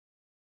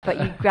But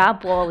you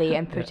grab Wally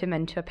and put him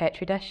into a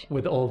petri dish.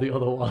 With all the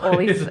other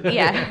Wallies.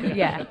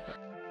 Yeah.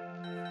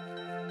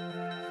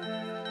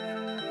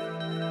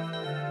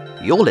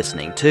 You're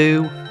listening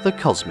to the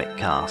Cosmic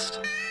Cast.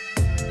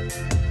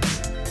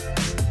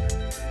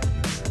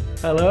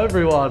 Hello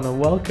everyone and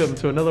welcome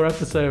to another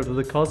episode of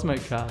the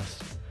Cosmic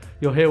Cast.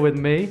 You're here with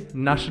me,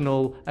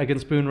 National Egg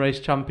and Spoon Race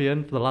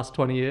Champion for the last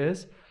 20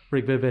 years,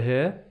 Rig Viver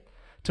here.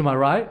 To my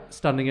right,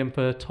 standing in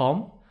for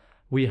Tom,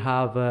 we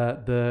have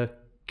the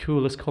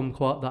coolest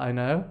kumquat that I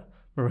know,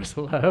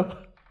 Marissa Lowe.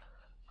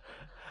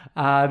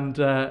 And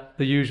the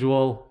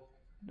usual,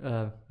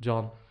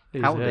 John.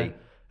 Howdy.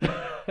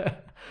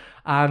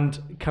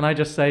 And can I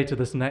just say to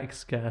this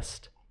next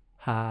guest,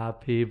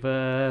 happy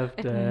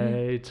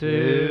birthday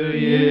to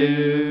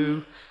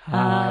you.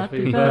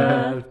 Happy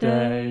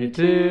birthday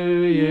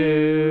to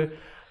you.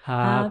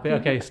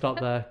 Okay, stop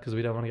there because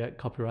we don't want to get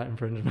copyright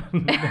infringement.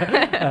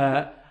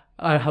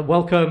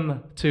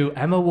 Welcome to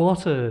Emma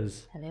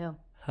Waters.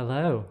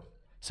 Hello.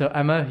 So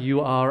Emma,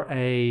 you are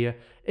a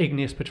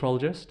igneous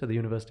petrologist at the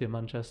University of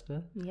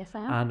Manchester. Yes, I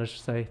am. And I should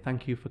say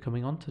thank you for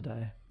coming on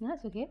today. No,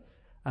 that's okay.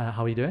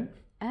 How are you doing?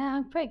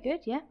 I'm pretty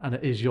good, yeah. And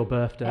it is your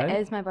birthday. It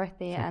is my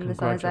birthday, and the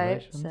sun's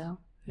out, so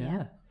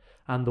yeah.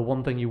 And the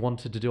one thing you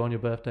wanted to do on your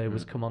birthday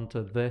was come on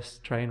to this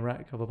train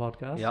wreck of a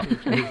podcast. Yep.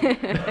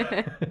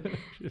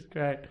 Which is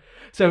great.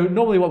 So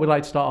normally what we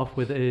like to start off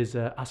with is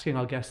asking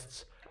our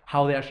guests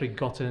how they actually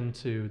got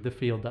into the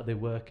field that they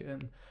work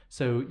in.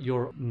 So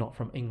you're not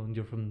from England,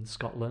 you're from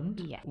Scotland.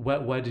 Yeah.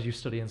 Where did you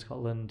study in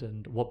Scotland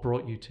and what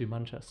brought you to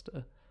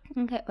Manchester?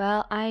 Okay,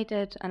 well, I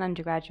did an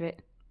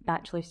undergraduate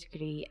bachelor's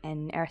degree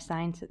in earth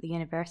science at the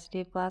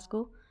University of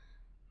Glasgow.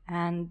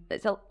 And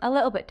it's a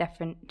little bit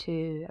different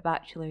to a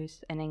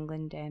bachelor's in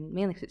England,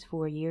 mainly because it's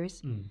 4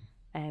 years.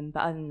 But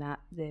other than that,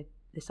 the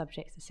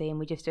subject's the same.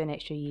 We just do an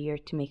extra year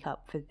to make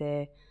up for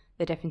the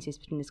differences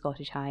between the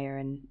Scottish Higher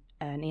and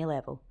an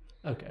A-level.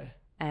 Okay.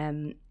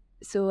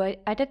 So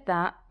I did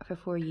that for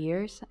 4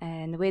 years,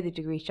 and the way the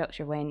degree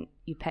structure went,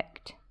 you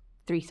picked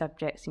 3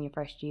 subjects in your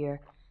first year,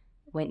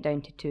 went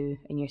down to 2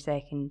 in your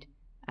second,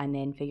 and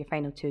then for your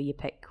final 2 you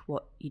pick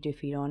what you do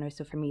for your honours.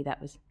 So for me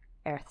that was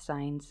earth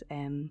science,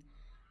 and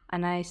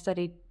I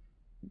studied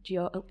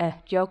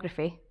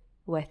geography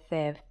with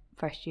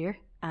first year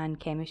and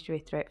chemistry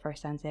throughout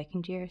first and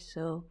second year.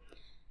 So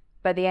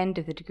by the end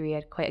of the degree I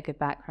had quite a good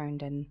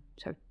background in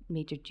sort of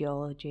major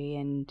geology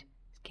and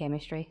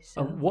chemistry.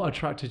 So what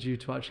attracted you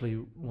to actually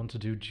want to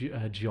do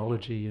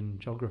geology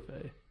and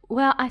geography?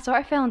 Well, I sort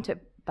of fell into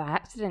it by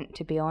accident,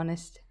 to be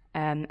honest.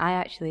 I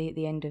actually, at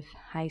the end of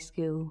high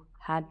school,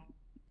 had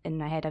in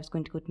my head I was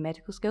going to go to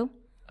medical school.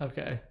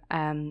 Okay.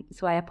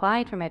 So I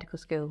applied for medical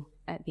school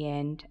at the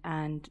end,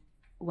 and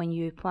when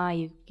you apply,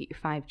 you get your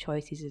 5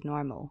 choices as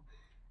normal.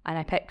 And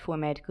I picked 4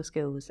 medical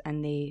schools,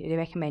 and they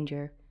recommend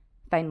your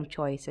final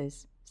choice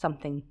is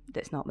something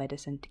that's not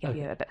medicine to give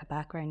you a bit of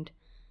background.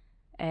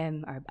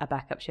 Or a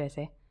backup, should I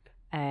say.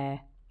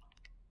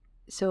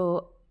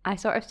 So I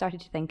sort of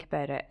started to think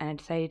about it, and I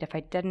decided if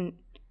I didn't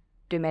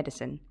do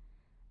medicine,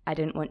 I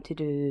didn't want to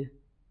do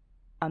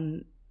a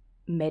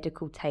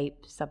medical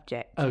type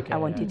subject. I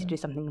wanted to do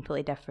something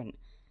completely different.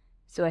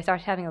 So I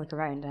started having a look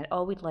around, and I'd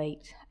always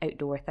liked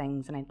outdoor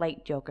things, and I'd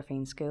liked geography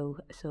in school.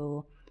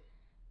 So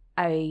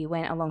I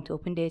went along to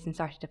open days and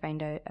started to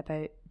find out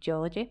about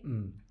geology.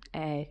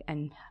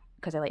 And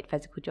because I liked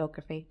physical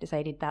geography,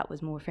 decided that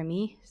was more for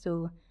me.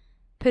 So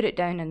put it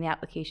down in the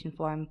application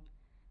form,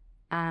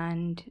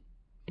 and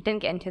I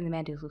didn't get into the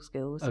medical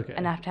schools.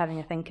 And after having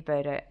a think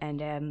about it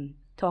and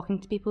talking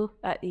to people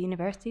at the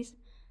universities,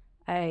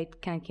 I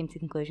kind of came to the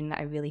conclusion that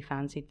I really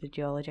fancied the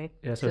geology.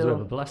 Yeah, so it's a bit of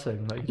a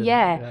blessing that you did.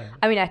 Yeah,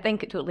 I mean, I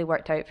think it totally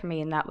worked out for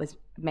me, and that was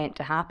meant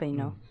to happen, you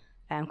know.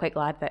 I'm quite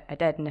glad that I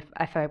did, and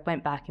if I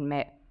went back and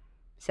met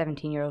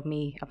 17-year-old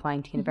me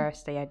applying to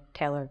university, I'd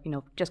tell her, you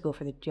know, just go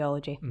for the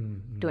geology.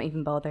 Don't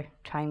even bother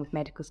trying with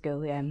medical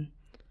school.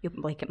 You'll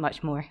like it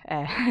much more.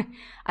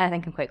 I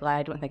think I'm quite glad.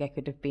 I don't think I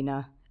could have been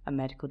a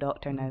medical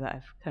doctor now that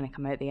I've kind of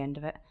come out the end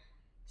of it.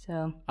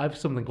 So I have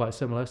something quite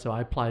similar. So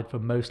I applied for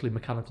mostly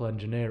mechanical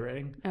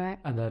engineering,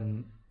 and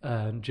then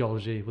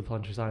geology with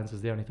planetary science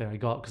is the only thing I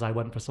got because I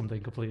went for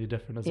something completely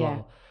different as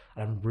well.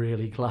 And I'm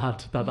really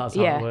glad that that's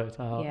how it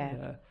worked out.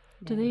 Yeah.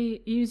 Do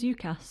they use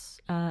UCAS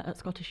at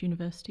Scottish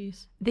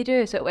universities? They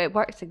do. So it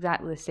works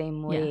exactly the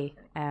same way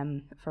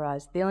for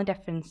us. The only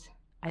difference,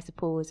 I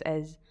suppose,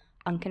 is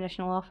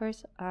unconditional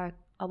offers are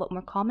a lot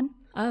more common.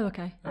 Oh,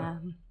 okay.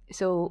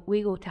 So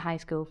we go to high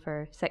school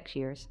for 6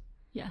 years.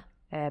 Yeah.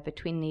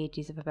 Between the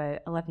ages of about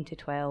 11 to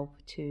 12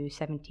 to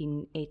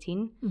 17,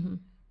 18.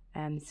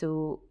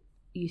 So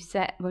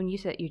when you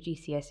set your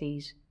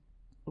GCSEs,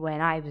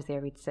 when I was there,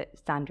 we'd set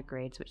standard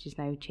grades, which is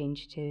now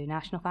changed to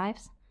national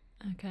 5s.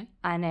 Okay.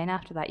 And then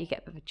after that, you get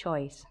a bit of a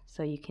choice.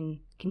 So you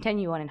can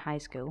continue on in high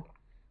school,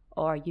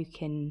 or you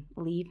can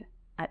leave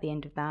at the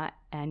end of that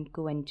and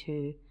go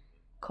into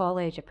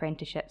college,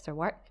 apprenticeships, or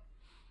work.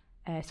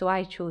 So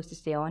I chose to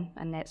stay on,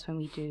 and that's when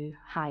we do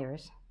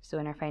hires. So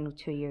in our final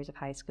 2 years of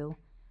high school,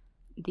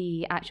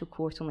 the actual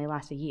course only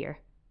lasts a year.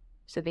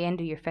 So at the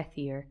end of your 5th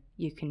year,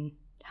 you can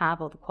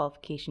have all the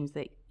qualifications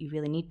that you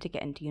really need to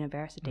get into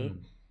university.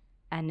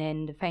 And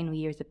then the final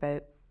year is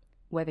about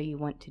whether you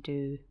want to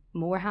do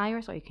more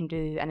hires or you can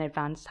do an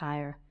advanced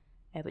hire,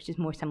 which is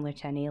more similar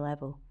to an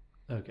A-level.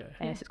 Okay.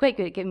 So it's quite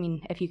good. I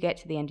mean, if you get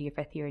to the end of your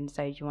 5th year and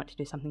decide you want to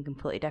do something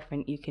completely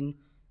different, you can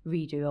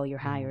redo all your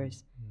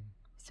hires.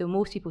 So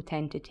most people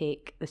tend to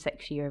take the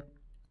 6th year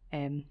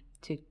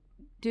to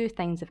do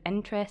things of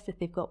interest if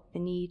they've got the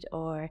need,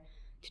 or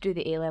to do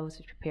the A-levels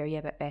to prepare you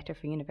a bit better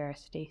for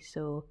university.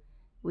 So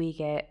we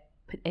get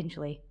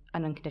potentially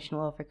an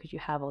unconditional offer because you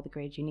have all the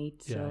grades you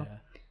need. So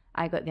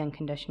I got the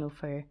unconditional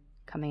for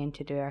coming in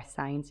to do earth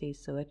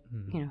sciences. So it,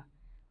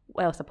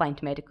 whilst applying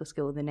to medical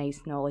school, the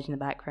nice knowledge in the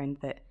background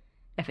that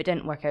if it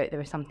didn't work out, there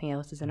was something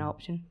else as an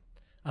option.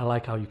 I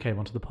like how you came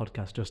onto the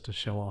podcast just to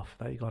show off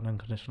that you got an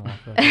unconditional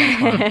offer.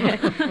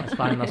 That's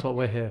fine. That's what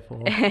we're here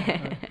for.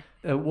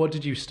 What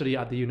did you study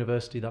at the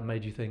university that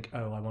made you think,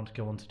 oh, I want to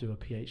go on to do a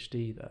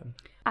PhD then?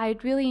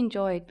 I'd really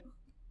enjoyed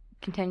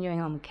continuing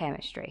on with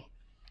chemistry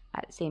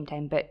at the same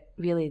time, but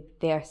really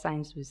the earth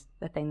science was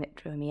the thing that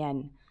drew me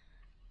in.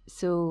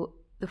 So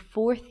the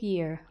 4th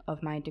year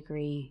of my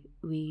degree,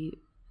 we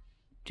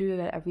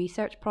do a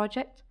research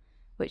project,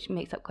 which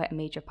makes up quite a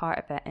major part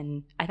of it.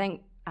 And I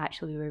think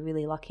actually we were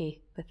really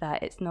lucky with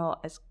that. It's not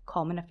as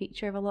common a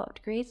feature of a lot of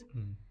degrees.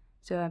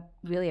 So I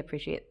really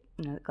appreciate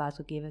that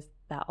Glasgow gave us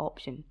that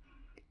option.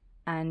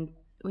 And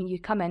when you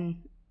come in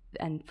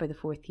and for the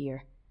 4th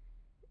year,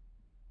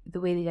 the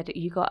way they did it,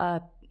 you got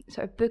a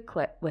sort of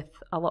booklet with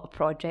a lot of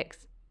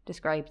projects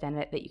described in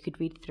it that you could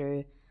read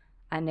through,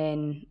 and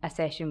then a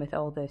session with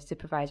all the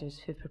supervisors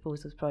who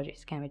proposed those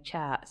projects, kind of a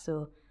chat.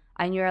 So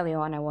I knew early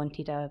on I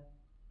wanted a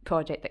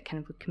project that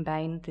kind of would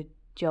combine the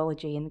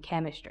geology and the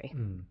chemistry.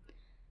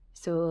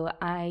 So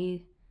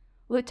I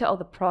looked at all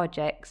the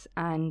projects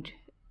and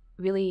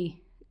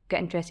really got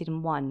interested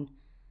in one,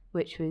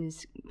 which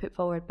was put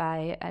forward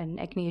by an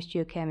igneous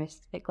geochemist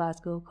at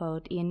Glasgow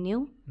called Ian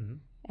Neal.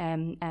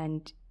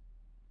 And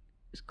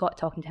got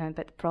talking to him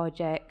about the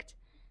project,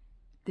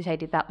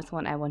 decided that was the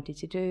one I wanted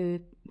to do,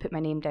 put my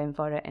name down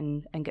for it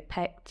and get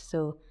picked.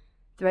 So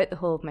throughout the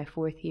whole of my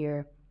 4th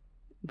year,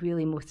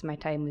 really most of my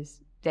time was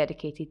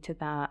dedicated to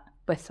that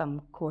with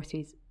some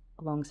courses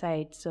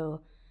alongside. So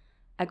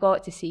I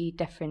got to see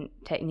different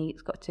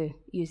techniques, got to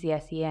use the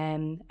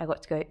SEM, I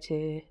got to go out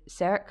to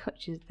CERC,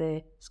 which is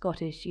the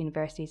Scottish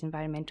University's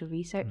Environmental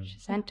Research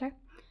Centre,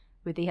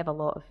 where they have a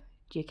lot of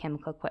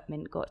geochemical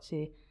equipment, got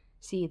to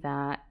see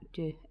that,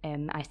 do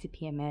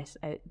ICPMS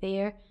out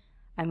there,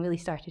 and really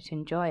started to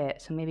enjoy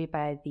it. So maybe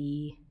by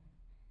the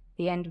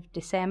end of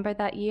December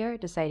that year,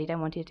 decided I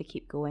wanted to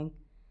keep going,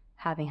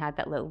 having had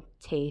that little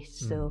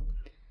taste. So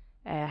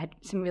I had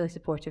some really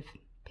supportive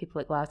people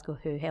at Glasgow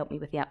who helped me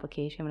with the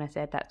application when I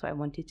said that's what I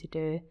wanted to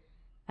do,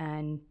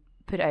 and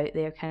put it out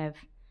there, kind of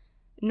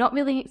not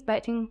really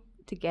expecting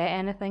to get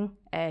anything,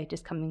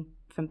 just coming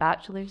from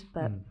bachelor's,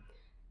 but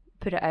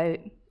put it out,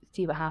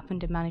 see what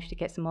happened, and managed to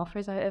get some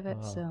offers out of it.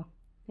 Wow. So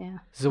yeah.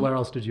 So where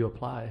else did you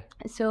apply?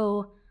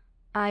 So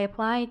I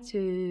applied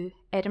to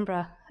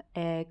Edinburgh,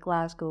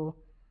 Glasgow,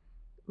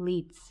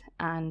 Leeds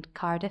and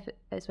Cardiff,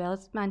 as well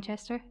as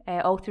Manchester,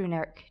 all through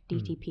NERC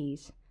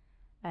DTPs,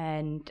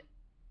 and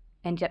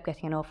ended up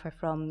getting an offer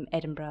from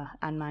Edinburgh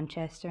and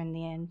Manchester in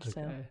the end.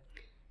 So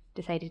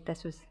decided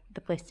this was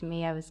the place to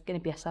me. I was going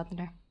to be a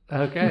southerner.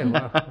 Okay,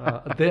 wow.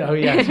 Oh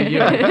yeah, so you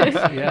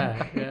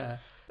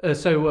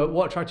so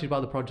what attracted you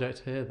about the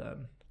project here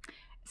then?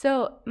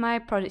 So my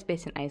project's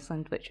based in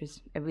Iceland, which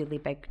was a really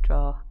big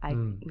draw. I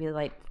really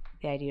liked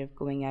the idea of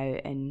going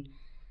out and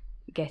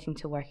getting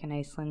to work in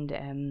Iceland.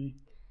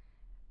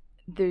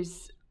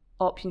 There's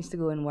options to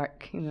go and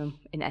work, in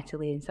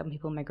Italy and some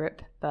people in my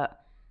group, but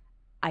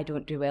I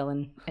don't do well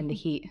in the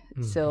heat.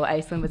 So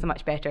Iceland was a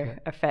much better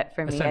fit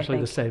for me. Essentially I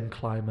think. the same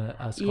climate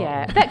as Scotland.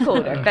 Yeah, a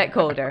bit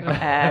colder.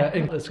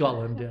 In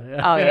Scotland,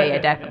 yeah. Oh yeah,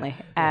 definitely.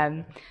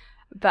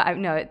 But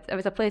it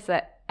was a place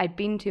that I'd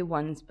been to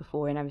once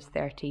before when I was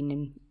 13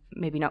 and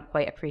maybe not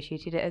quite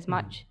appreciated it as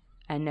much.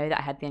 And now that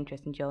I had the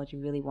interest in geology,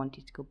 really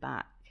wanted to go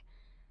back.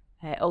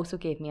 It also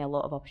gave me a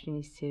lot of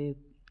opportunities to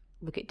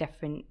look at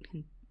different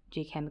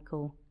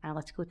geochemical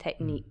analytical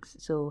techniques.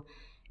 So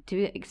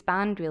to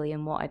expand really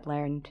on what I'd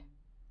learned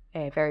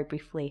very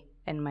briefly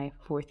in my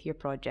 4th year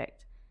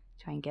project,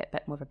 try and get a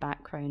bit more of a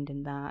background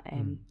in that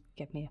and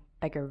give me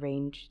a bigger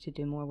range to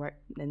do more work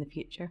in the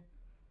future.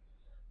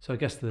 So I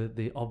guess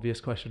the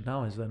obvious question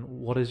now is then,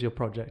 what is your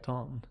project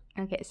on?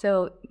 Okay,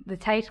 so the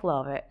title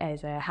of it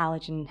is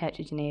Halogen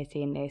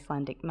Heterogeneity in the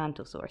Icelandic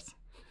Mantle Source,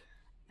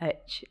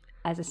 which,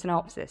 as a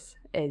synopsis,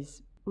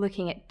 is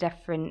looking at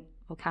different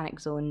volcanic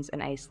zones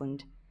in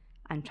Iceland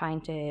and trying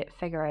to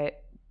figure out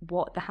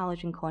what the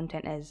halogen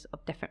content is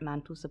of different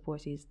mantle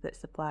supports that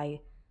supply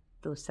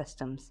those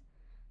systems.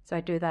 So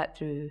I do that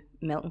through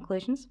melt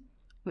inclusions,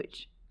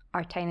 which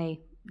are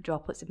tiny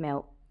droplets of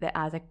melt that,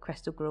 as a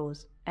crystal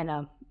grows in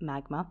a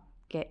magma,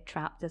 get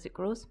trapped as it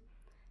grows,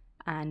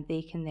 and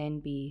they can then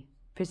be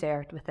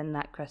preserved within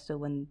that crystal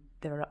when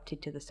they're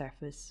erupted to the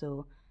surface.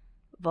 So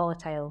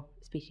volatile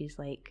species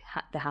like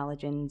the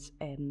halogens,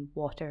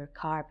 water,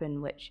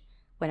 carbon, which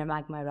when a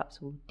magma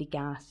erupts will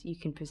degas. You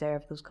can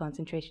preserve those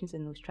concentrations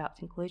in those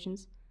trapped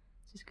inclusions.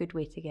 So it's a good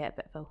way to get a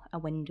bit of a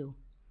window.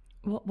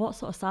 What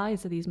sort of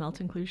size are these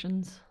melt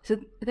inclusions? So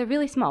they're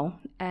really small.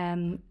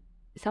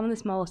 Some of the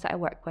smallest that I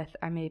work with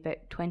are maybe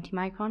about 20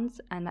 microns,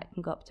 and that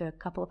can go up to a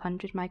couple of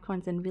hundred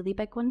microns in really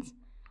big ones.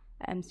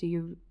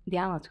 So the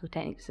analytical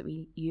techniques that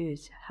we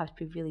use have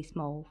to be really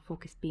small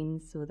focus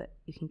beams so that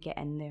you can get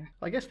in there.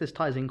 I guess this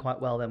ties in quite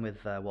well then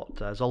with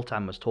what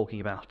Zoltan was talking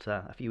about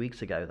a few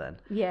weeks ago then.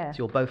 Yeah. So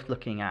you're both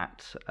looking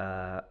at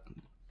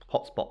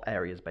hotspot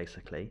areas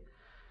basically.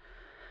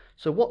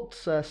 So what's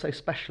so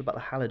special about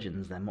the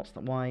halogens then?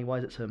 Why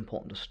is it so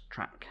important to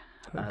track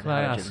the Can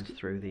I halogens ask,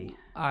 through the...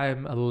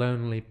 I'm a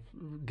lonely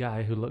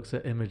guy who looks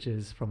at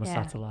images from a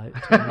satellite.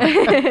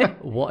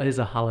 What is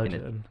a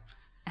halogen?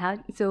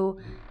 So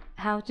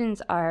halogens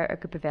are a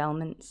group of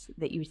elements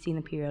that you would see in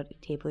the periodic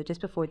table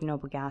just before the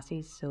noble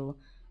gases, so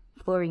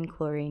fluorine,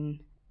 chlorine,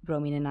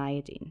 bromine and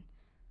iodine.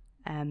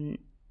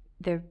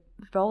 They're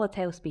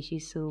volatile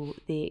species, so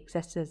they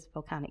exist as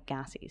volcanic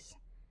gases.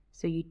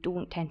 So you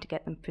don't tend to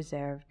get them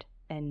preserved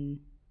in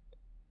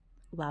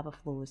lava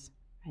flows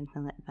or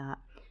anything like that.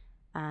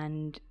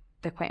 And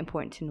they're quite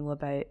important to know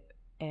about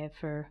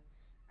for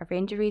a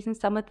range of reasons.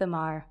 Some of them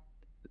are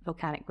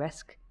volcanic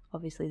risk.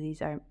 Obviously,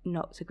 these are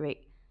not so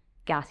great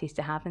gases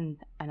to have in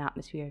an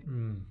atmosphere.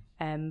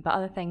 But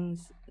other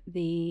things,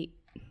 they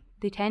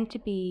tend to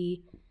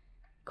be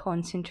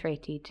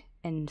concentrated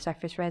in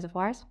surface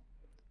reservoirs.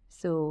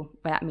 So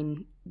by that I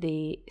mean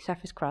the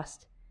surface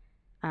crust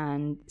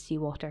and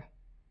seawater.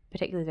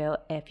 Particularly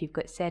if you've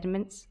got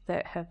sediments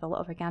that have a lot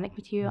of organic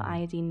material,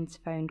 iodine's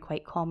found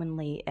quite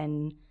commonly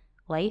in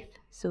life.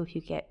 So if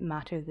you get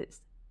matter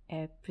that's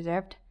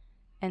preserved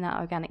in that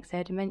organic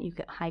sediment, you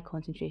get high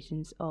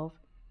concentrations of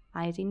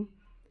iodine.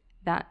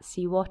 That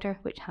seawater,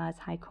 which has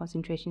high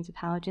concentrations of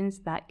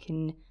halogens, that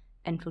can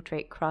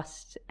infiltrate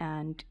crust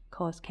and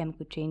cause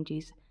chemical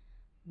changes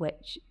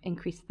which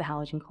increase the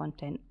halogen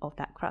content of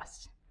that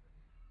crust.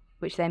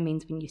 Which then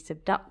means when you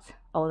subduct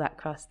all that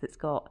crust that's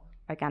got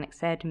organic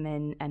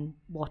sediment and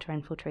water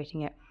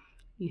infiltrating it,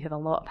 you have a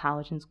lot of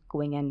halogens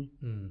going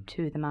in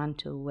to the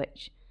mantle,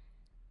 which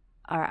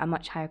are a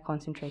much higher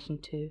concentration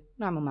to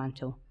normal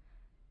mantle.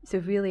 So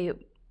really,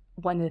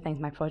 one of the things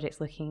my project's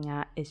looking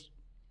at is,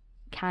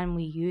 can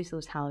we use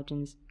those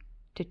halogens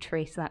to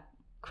trace that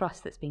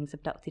crust that's being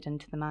subducted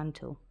into the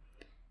mantle?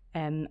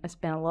 I've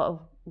spent a lot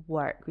of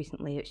work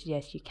recently which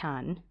suggests you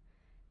can.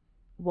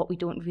 What we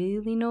don't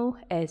really know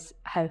is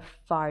how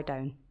far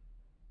down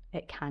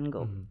it can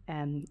go.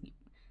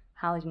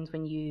 Halogens,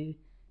 when you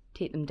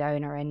take them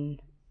down, are in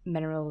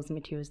minerals and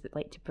materials that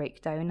like to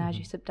break down as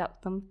you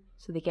subduct them,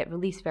 so they get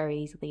released very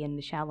easily in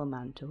the shallow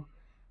mantle.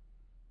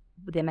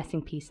 The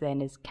missing piece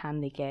then is,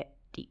 can they get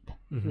deep,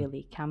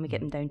 really? Can we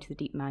get them down to the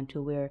deep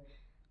mantle where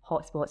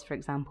hotspots, for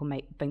example,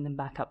 might bring them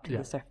back up to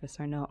the surface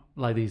or not?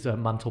 Like these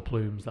mantle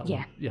plumes that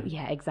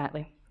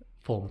exactly.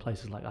 form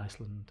places like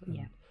Iceland.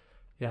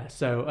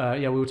 So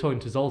we were talking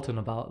to Zoltan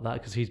about that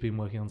because he's been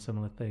working on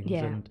similar things.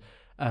 And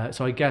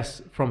so I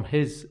guess from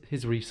his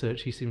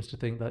research, he seems to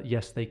think that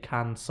yes, they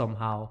can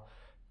somehow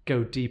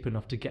go deep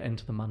enough to get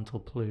into the mantle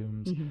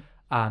plumes.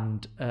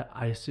 And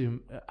I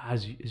assume,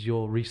 has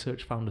your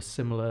research found a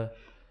similar...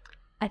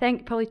 I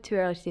think probably too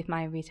early to say if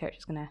my research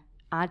is going to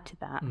add to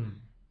that,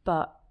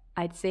 but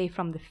I'd say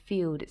from the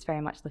field it's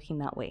very much looking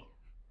that way.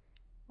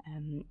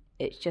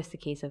 It's just a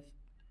case of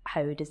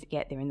how does it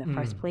get there in the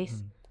first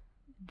place.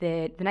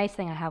 The nice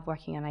thing I have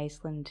working on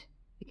Iceland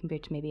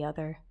compared to maybe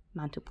other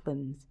mantle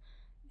plumes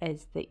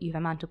is that you have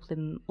a mantle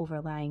plume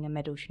overlying a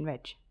mid-ocean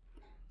ridge.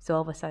 So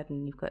all of a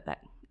sudden you've got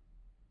that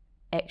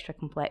extra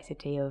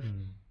complexity of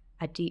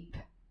a deep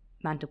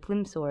mantle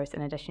plume source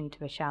in addition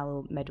to a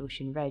shallow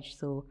mid-ocean ridge.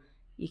 So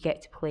you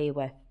get to play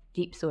with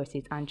deep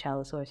sources and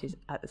shallow sources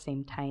at the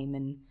same time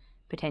and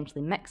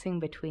potentially mixing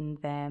between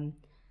them.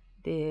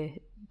 The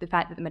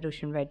fact that the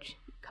mid-ocean ridge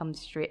comes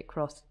straight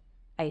across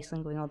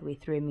Iceland going all the way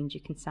through means you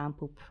can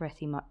sample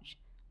pretty much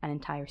an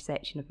entire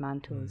section of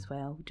mantle as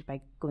well, just by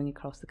going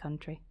across the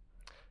country.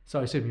 So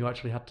I assume you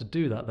actually had to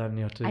do that then?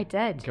 You had to I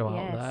did, go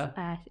out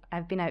there?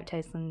 I've been out to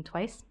Iceland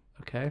twice.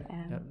 Okay,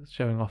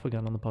 showing off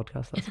again on the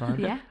podcast, that's fine.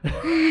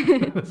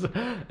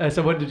 Yeah.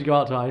 So when did you go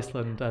out to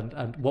Iceland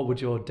and what would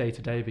your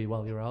day-to-day be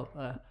while you were out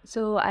there?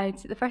 So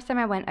the first time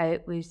I went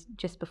out was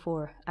just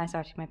before I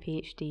started my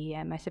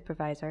PhD. My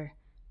supervisor,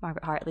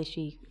 Margaret Hartley,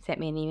 she sent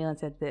me an email and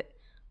said that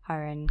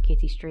her and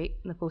Katie Strait,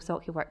 the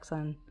postdoc who works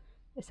on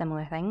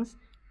similar things,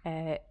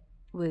 they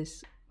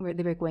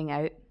were going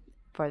out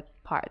for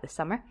part of the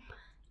summer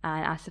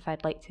and asked if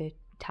I'd like to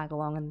tag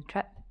along on the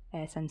trip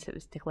since it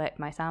was to collect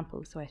my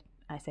samples. So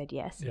I said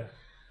yes. Yeah.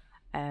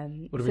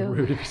 Would have been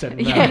rude if you said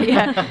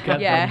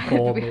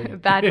no.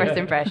 Bad first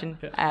impression.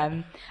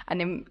 And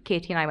then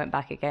Katie and I went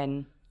back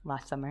again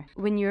last summer.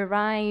 When you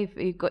arrive,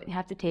 you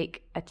have to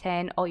take a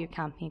tent, all your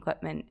camping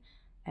equipment,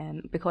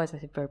 because I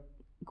said we're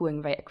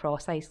going right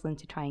across Iceland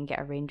to try and get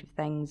a range of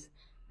things.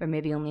 We're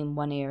maybe only in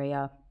one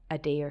area a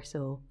day or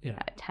so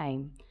at a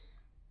time.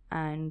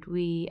 And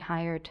we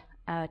hired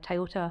a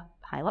Toyota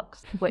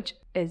Hilux, which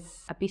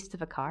is a beast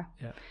of a car.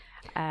 Yeah.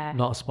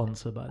 Not a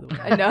sponsor, by the way.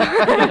 No.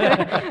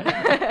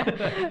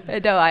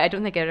 No, I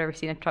don't think I've ever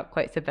seen a truck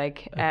quite so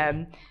big.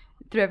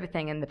 Threw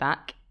everything in the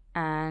back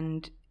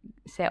and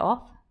set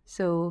off.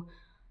 So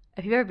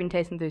if you've ever been to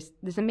Iceland,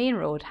 there's a main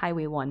road,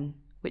 Highway 1,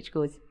 which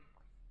goes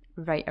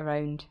right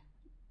around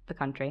the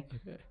country.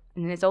 Okay.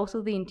 And then there's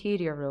also the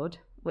interior road,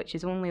 which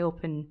is only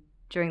open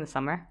during the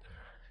summer.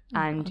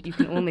 And you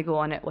can only go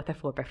on it with a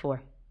 4x4.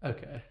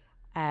 Okay.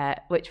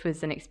 Which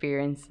was an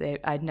experience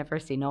that I'd never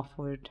seen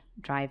off-road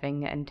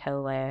driving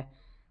until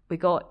we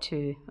got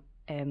to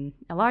a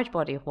large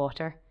body of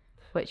water,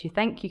 which you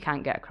think you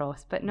can't get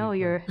across, but no,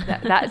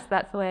 that's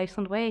the way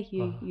Iceland way.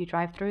 You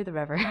drive through the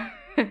river.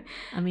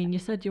 I mean, you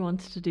said you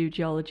wanted to do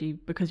geology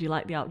because you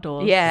like the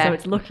outdoors. Yeah. So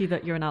it's lucky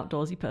that you're an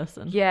outdoorsy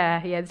person.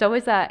 Yeah. There's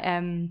always that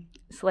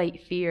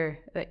slight fear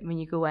that when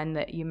you go in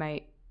that you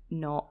might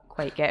not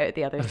quite get out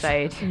the other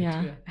side.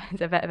 Yeah.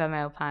 It's a bit of a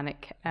mild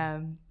panic.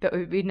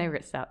 But we never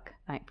get stuck,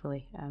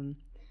 thankfully.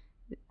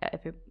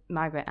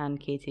 Margaret and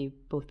Katie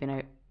both been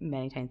out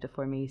many times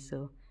before me,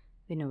 so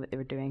they know what they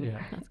were doing.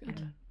 Yeah, that's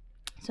good.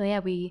 So yeah,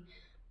 we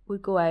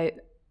would go out,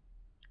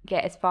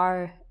 get as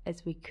far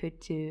as we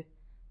could to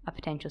a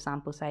potential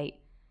sample site,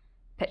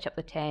 pitch up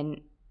the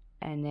tent,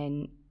 and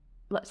then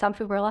some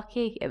people were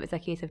lucky. It was a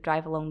case of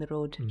drive along the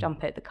road,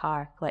 jump out the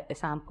car, collect the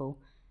sample.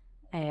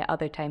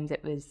 Other times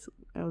it was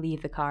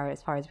leave the car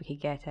as far as we could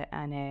get it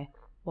and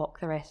walk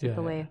the rest of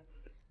the way,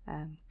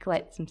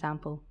 collect some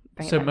sample.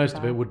 So most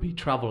of it would be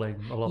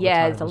travelling a lot of the time.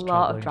 Yeah, there's a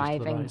lot of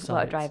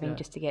driving,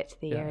 just to get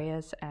to the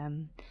areas.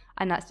 And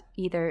that's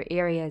either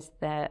areas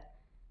that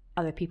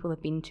other people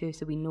have been to,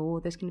 so we know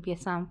there's going to be a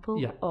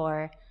sample,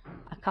 or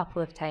a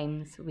couple of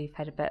times we've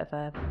had a bit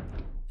of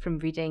from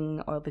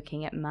reading or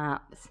looking at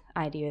maps,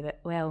 idea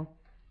that, well,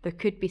 there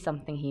could be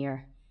something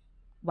here.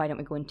 Why don't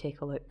we go and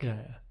take a look?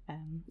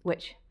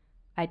 Which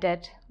I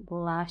did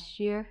last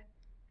year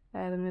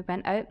when we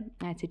went out.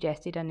 I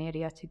suggested an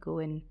area to go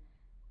and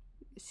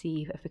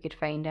see if we could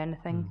find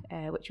anything,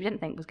 which we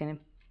didn't think was going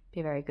to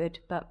be very good,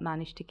 but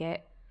managed to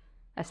get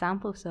a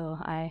sample. So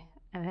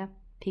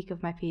peak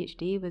of my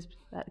PhD was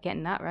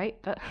getting that right,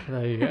 but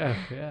there you go.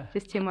 Yeah,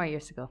 just 2 more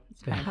years ago.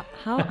 It's fine.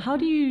 How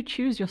do you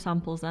choose your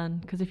samples then?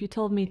 Because if you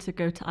told me to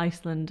go to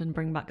Iceland and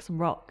bring back some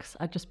rocks,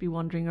 I'd just be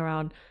wandering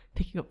around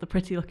picking up the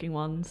pretty looking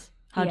ones.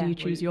 How do you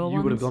choose your ones?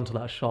 You would have gone to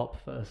that shop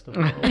first of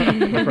all,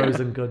 the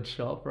frozen goods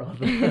shop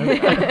rather than...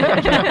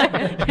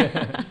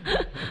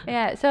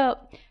 Yeah, so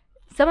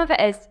some of it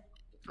is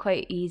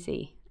quite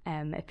easy.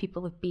 If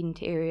people have been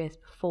to areas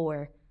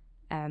before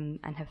and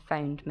have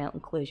found melt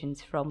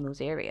inclusions from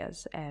those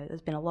areas, there's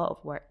been a lot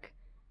of work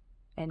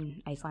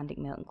in Icelandic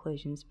melt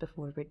inclusions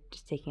before. We're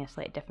just taking a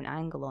slightly different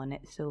angle on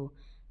it. So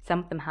some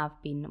of them have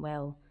been,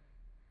 well,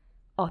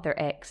 author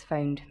X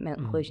found melt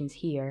inclusions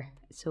here,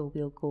 so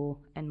we'll go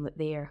and look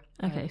there.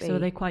 Okay, so are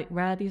they quite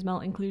rare, these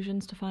melt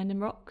inclusions, to find in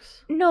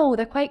rocks? No,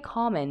 they're quite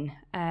common,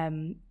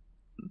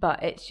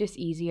 but it's just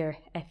easier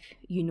if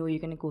you know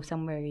you're going to go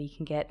somewhere where you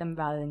can get them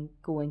rather than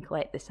go and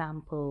collect the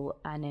sample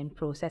and then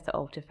process it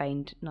all to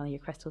find none of your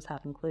crystals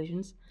have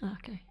inclusions.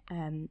 Okay.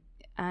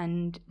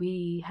 And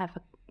we have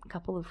a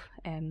couple of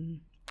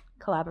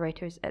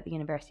collaborators at the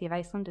University of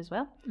Iceland as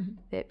well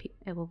that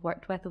we've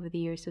worked with over the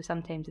years, so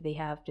sometimes they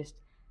have just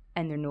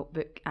in their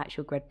notebook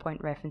actual grid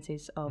point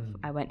references of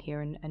I went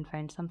here and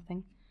found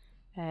something.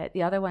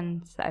 The other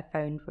ones that I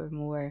found were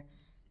more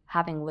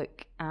having a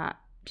look at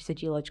just a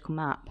geological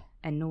map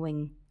and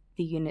knowing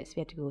the units we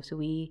had to go. So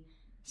we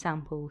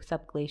sample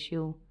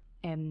subglacial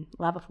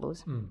lava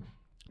flows,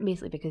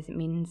 basically because it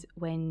means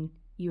when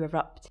you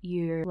erupt,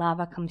 your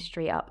lava comes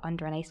straight up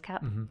under an ice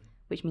cap,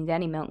 which means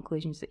any melt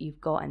inclusions that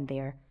you've got in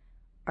there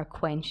are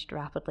quenched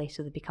rapidly,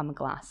 so they become a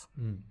glass.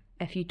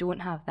 If you don't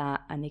have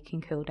that and they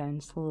can cool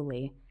down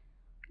slowly,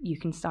 you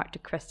can start to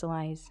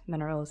crystallize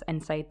minerals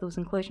inside those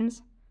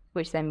inclusions,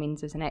 which then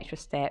means there's an extra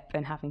step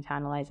in having to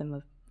analyze them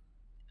of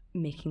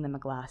making them a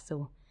glass.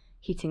 So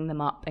heating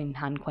them up and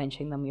hand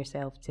quenching them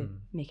yourself to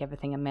make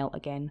everything a melt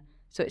again.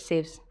 So it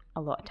saves a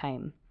lot of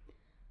time.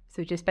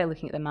 So just by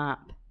looking at the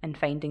map and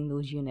finding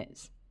those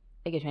units,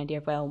 it gives you an idea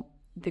of, well,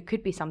 there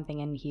could be something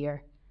in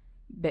here,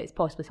 but it's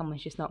possibly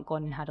someone's just not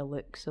gone and had a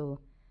look. So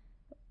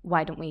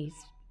why don't we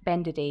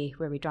spend a day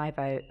where we drive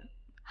out,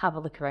 have a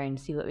look around,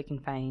 see what we can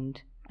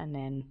find, and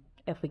then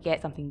if we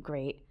get something,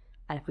 great,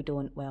 and if we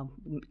don't, well,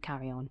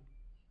 carry on.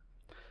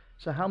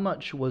 So how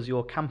much was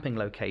your camping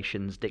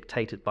locations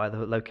dictated by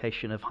the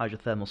location of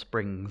hydrothermal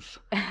springs?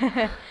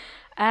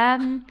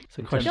 It's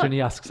a question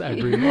he asks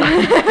everyone.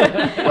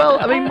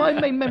 Well, I mean, my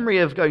main memory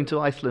of going to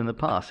Iceland in the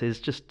past is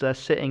just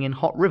sitting in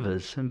hot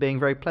rivers and being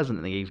very pleasant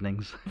in the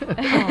evenings.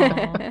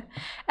 Well,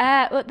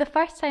 the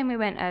first time we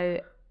went out,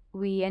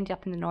 we ended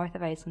up in the north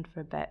of Iceland for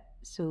a bit.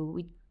 So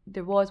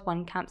there was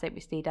one campsite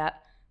we stayed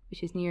at,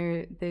 which is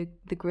near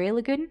the Grey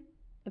Lagoon.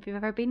 if you've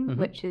ever been,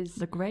 which is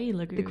the Grey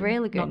Lagoon. The Grey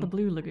Lagoon. Not the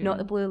Blue Lagoon. Not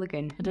the Blue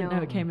Lagoon. I didn't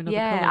know it came in other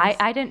yeah, colours.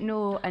 I didn't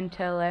know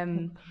until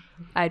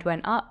I'd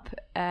went up,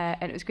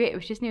 and it was great. It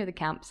was just near the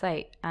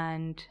campsite,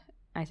 and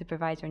my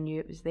supervisor knew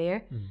it was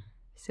there.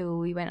 So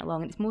we went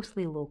along, and it's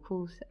mostly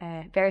locals.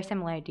 Very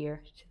similar idea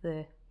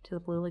to the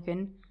Blue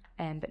Lagoon,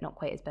 but not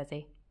quite as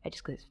busy.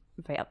 Just because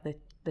it's right up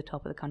the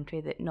top of the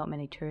country that not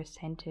many tourists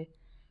tend to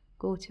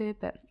go to.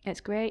 But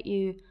it's great.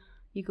 You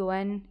go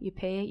in, you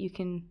pay, you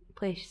can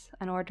place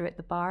an order at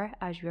the bar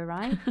as you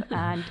arrive,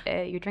 and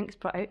your drink's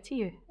brought out to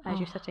you as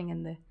you're sitting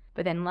in the...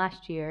 But then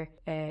last year,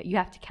 you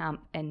have to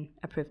camp in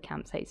approved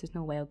campsites. There's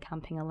no wild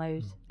camping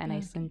allowed in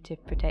Iceland to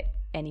protect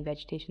any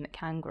vegetation that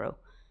can grow.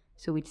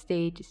 So we'd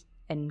stay just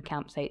in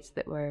campsites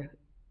that were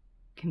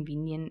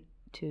convenient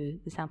to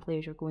the sample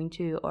areas we're going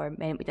to, or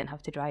meant we didn't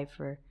have to drive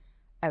for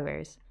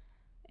hours.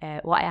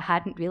 What I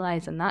hadn't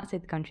realised on that side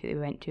of the country that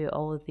we went to,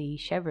 all of the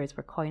showers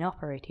were coin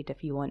operated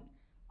if you want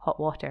hot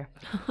water.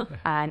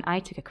 And I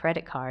took a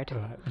credit card.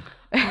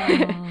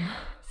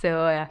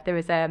 So there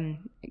was a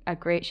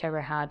great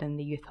shower had in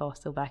the youth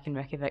hostel back in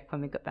Reykjavik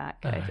when we got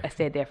back. I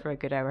stayed there for a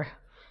good hour.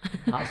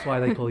 That's why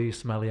they call you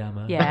Smelly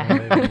Emma.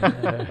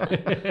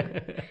 Yeah.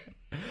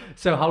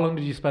 So how long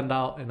did you spend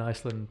out in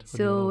Iceland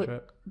when you were on the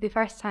trip? The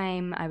first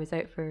time I was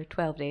out for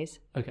 12 days.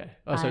 Okay.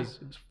 So it's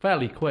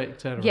fairly quick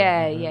turnaround.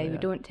 Yeah, you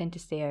don't tend to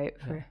stay out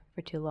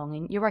for too long.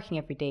 And you're working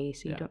every day,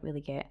 so you don't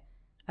really get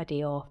a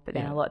day off. But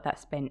then a lot of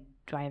that's spent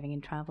driving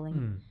and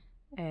travelling.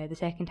 The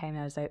second time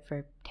I was out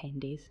for 10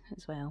 days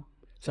as well.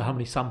 So how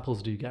many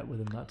samples do you get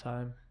within that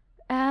time?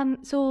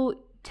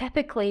 So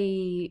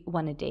typically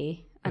one a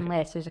day,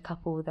 unless there's a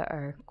couple that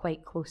are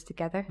quite close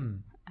together.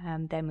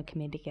 Then we can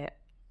maybe get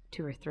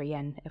 2 or 3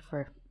 in if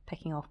we're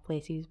picking off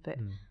places. But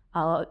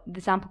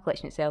the sample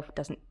collection itself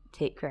doesn't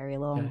take very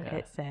long.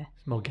 It's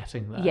more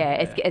getting there.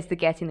 It's the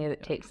getting there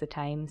that takes the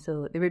time.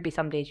 So there would be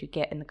some days you'd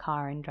get in the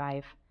car and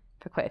drive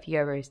for quite a few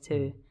hours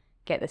to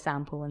get the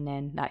sample, and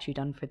then that's you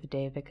done for the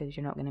day because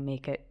you're not going to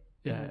make it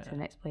to the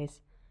next place.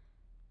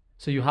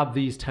 So you have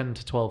these 10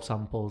 to 12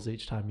 samples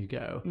each time you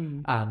go,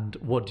 and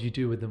what do you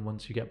do with them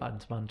once you get back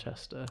into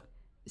Manchester?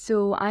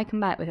 So I come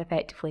back with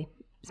effectively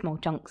small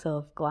chunks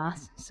of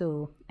glass.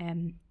 So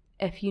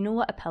if you know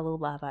what a pillow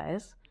lava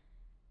is,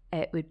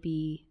 it would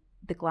be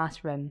the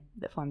glass rim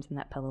that forms in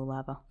that pillow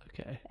lava.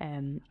 Okay.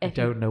 I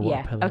don't know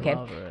what pillow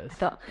lava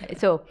is.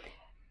 So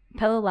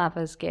pillow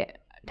lavas get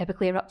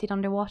typically erupted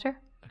underwater.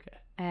 Okay.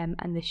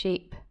 And the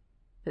shape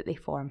that they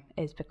form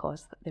is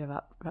because they're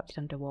erupted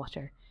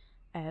underwater.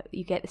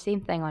 You get the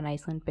same thing on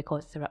Iceland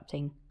because it's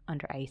erupting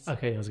under ice.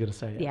 Okay, I was going to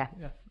say. Yeah.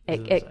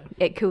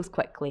 It cools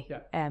quickly,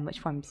 which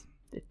forms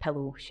the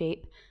pillow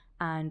shape.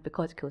 And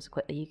because it cools so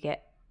quickly, you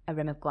get a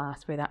rim of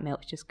glass where that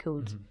melt's just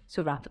cooled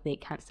so rapidly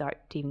it can't start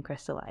to even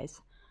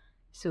crystallize.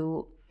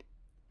 So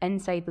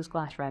inside those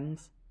glass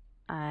rims,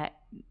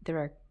 there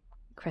are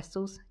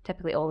crystals,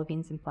 typically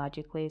olivines and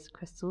plagioclase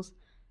crystals.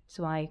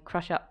 So I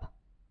crush up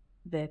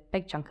the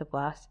big chunk of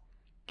glass,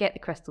 get the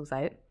crystals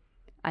out,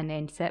 and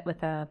then sit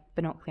with a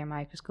binocular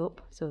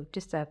microscope, so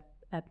just a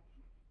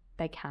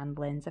big hand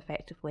lens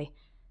effectively,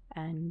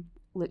 and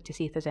look to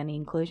see if there's any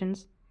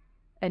inclusions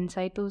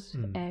inside those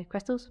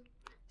crystals,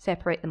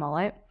 separate them all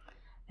out,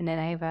 and then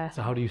I have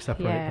So how do you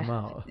separate them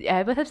out?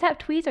 With a set of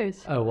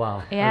tweezers. Oh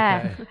wow.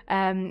 Yeah.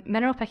 Okay.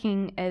 Mineral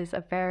picking is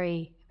a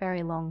very,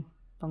 very long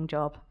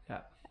job. Yeah.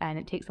 And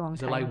it takes a long time.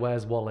 Is it like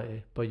Where's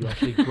Wally, but you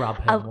actually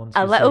grab him once a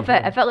you little see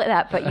bit. him? I felt like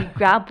that, but you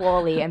grab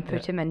Wally and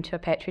put him into a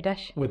petri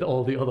dish. With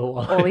all the other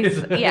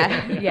Wallies.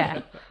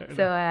 Yeah.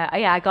 So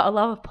I got a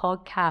lot of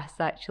podcasts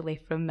actually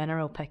from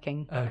mineral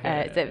picking.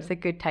 Okay. So it was a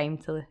good time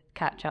to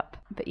catch up.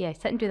 But yeah,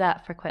 sit and do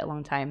that for quite a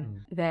long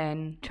time.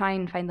 Then try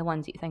and find the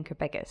ones that you think are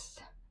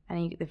biggest. And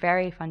then you get the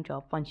very fun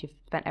job, once you've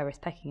spent hours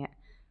picking it,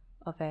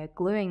 of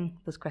gluing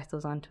those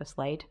crystals onto a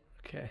slide.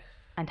 Okay.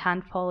 And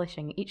hand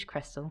polishing each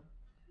crystal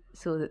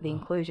so that the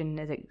inclusion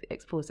is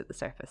exposed at the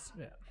surface.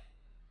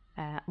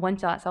 Yeah.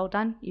 Once that's all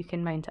done, you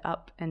can mount it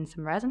up in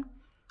some resin,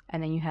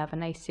 and then you have a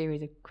nice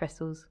series of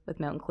crystals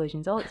with melt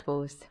inclusions all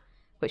exposed,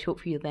 which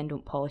hopefully you then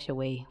don't polish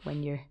away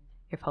when you're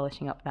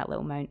polishing up that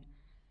little mount.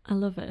 I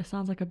love it. It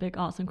sounds like a big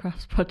arts and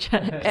crafts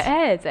project. It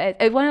is.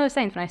 It's one of those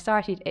things, when I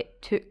started,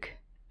 it took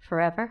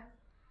forever,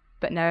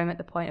 but now I'm at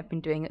the point I've been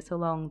doing it so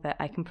long that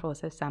I can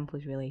process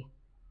samples really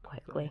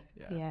quickly.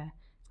 Yeah.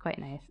 It's quite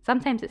nice.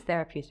 Sometimes it's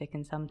therapeutic,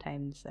 and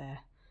sometimes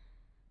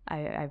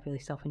I really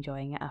stop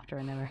enjoying it after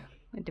an hour.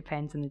 It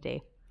depends on the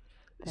day.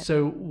 But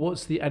so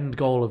what's the end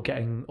goal of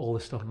getting all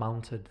this stuff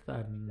mounted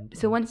then?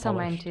 So once it's all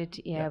mounted,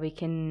 we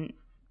can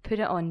put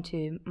it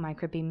onto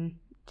microbeam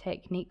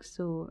techniques.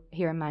 So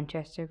here in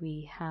Manchester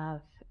we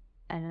have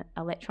an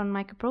electron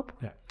microprobe,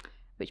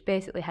 which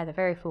basically has a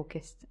very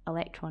focused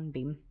electron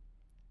beam,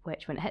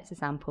 which when it hits the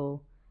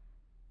sample,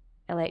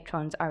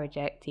 electrons are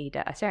ejected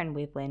at a certain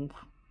wavelength,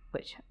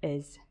 which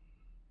is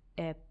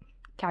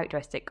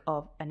characteristic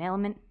of an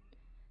element.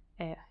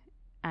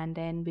 And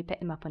then we pick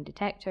them up on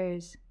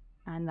detectors,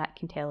 and that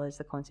can tell us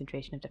the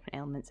concentration of different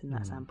elements in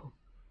that sample,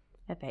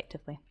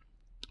 effectively.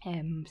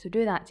 So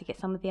do that to get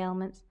some of the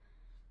elements,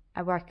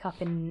 I work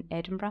up in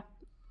Edinburgh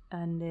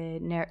on the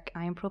NERC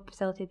ion probe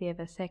facility. They have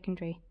a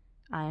secondary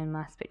ion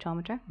mass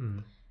spectrometer,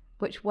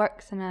 which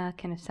works in a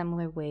kind of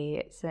similar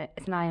way. It's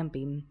an ion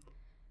beam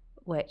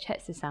which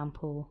hits the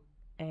sample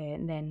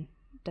and then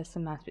does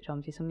some mass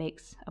spectrometry, so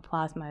makes a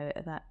plasma out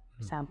of that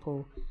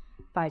sample,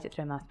 fires it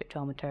through a mass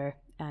spectrometer,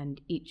 and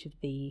each of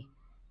the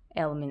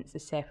elements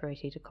is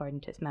separated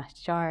according to its mass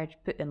charge,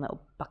 put in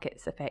little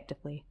buckets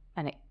effectively,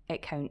 and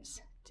it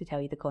counts to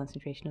tell you the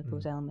concentration of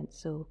those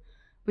elements. So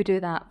we do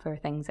that for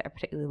things that are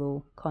particularly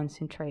low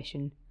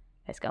concentration.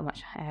 It's got a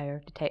much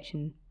higher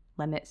detection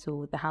limit,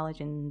 so the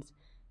halogens,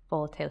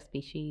 volatile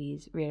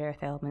species, rare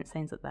earth elements,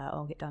 things like that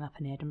all get done up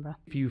in Edinburgh.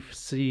 If you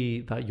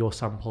see that your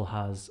sample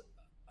has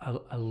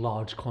a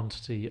large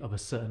quantity of a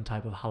certain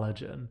type of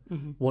halogen,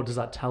 what does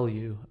that tell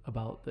you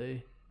about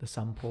the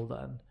sample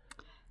then?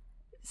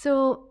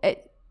 So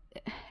it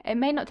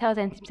might not tell us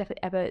anything specific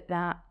about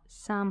that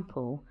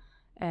sample.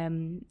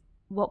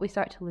 What we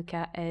start to look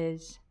at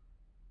is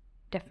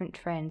different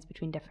trends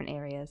between different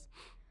areas.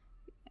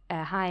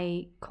 A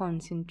high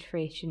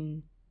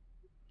concentration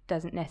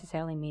doesn't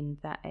necessarily mean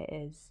that it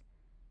is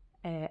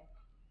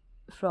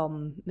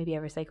from maybe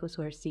a recycled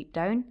source deep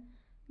down.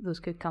 Those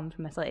could come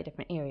from a slightly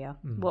different area.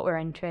 What we're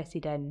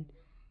interested in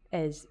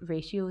is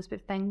ratios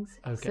with things.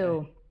 Okay.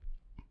 So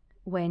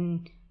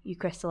when you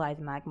crystallize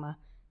magma,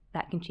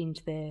 that can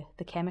change the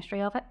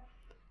chemistry of it,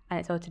 and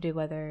it's all to do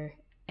whether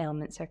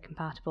elements are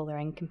compatible or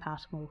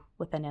incompatible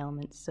within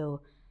elements.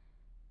 So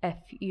if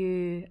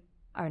you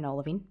are an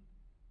olivine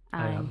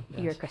and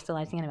you're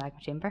crystallizing in a magma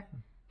chamber,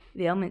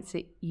 the elements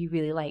that you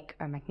really like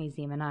are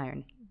magnesium and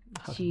iron.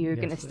 So you're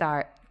going to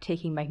start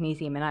taking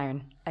magnesium and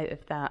iron out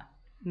of that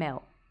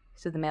melt.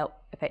 So the melt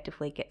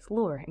effectively gets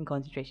lower in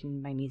concentration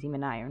in magnesium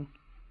and iron,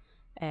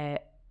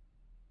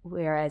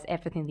 whereas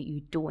everything that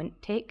you don't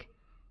take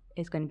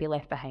is going to be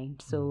left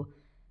behind. So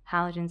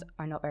halogens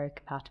are not very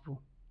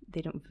compatible.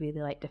 They don't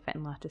really like to fit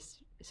in lattice.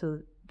 So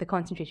the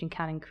concentration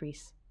can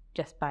increase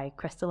just by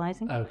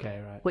crystallizing.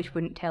 Okay, right. Which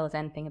wouldn't tell us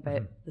anything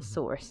about the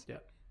source. Yeah.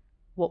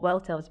 What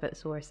will tell us about the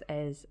source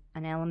is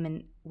an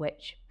element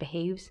which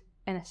behaves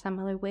in a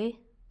similar way.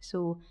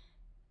 So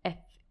if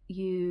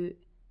you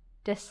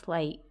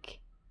dislike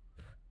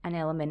an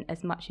element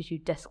as much as you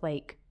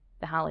dislike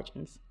the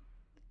halogens,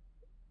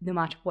 no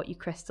matter what you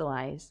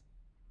crystallize,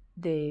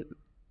 the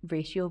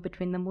ratio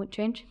between them won't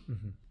change.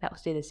 That will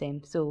stay the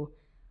same. So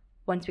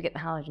once we get the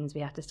halogens,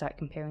 we have to start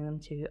comparing them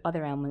to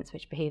other elements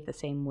which behave the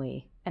same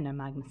way in our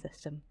magma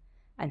system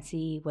and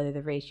see whether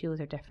the ratios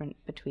are different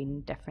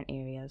between different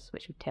areas,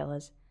 which would tell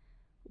us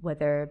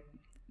whether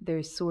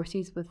there's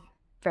sources with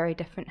very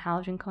different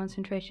halogen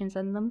concentrations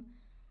in them,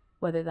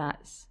 whether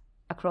that's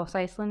across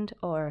Iceland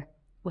or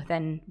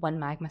within one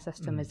magma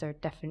system. Is there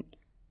different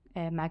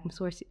magma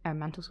sources or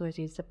mantle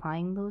sources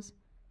supplying those?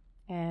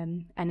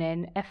 And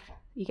then if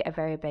you get a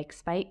very big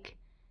spike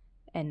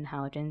in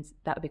halogens,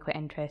 that would be quite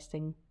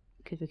interesting,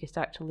 because we could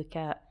start to look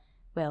at,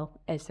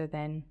 well, is there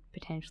then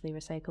potentially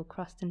recycled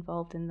crust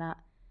involved in that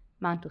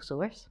mantle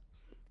source?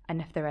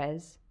 And if there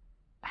is,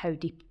 how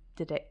deep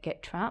did it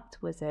get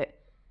trapped? Was it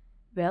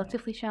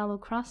relatively shallow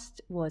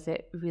crust? Was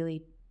it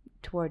really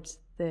towards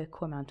the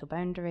core mantle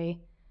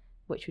boundary,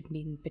 which would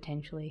mean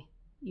potentially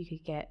you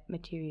could get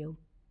material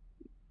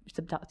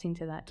subducting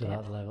to that depth.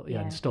 That level,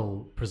 and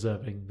still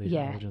preserving the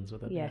halogens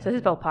with it. So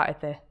this is all part of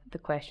the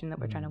question that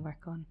we're trying to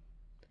work on.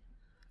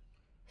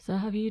 So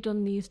have you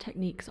done these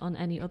techniques on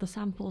any other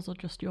samples or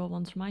just your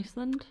ones from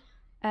Iceland?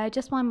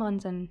 Just one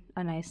one's on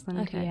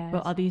Iceland. Okay, yes.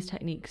 But are these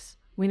techniques,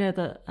 we know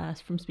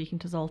that from speaking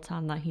to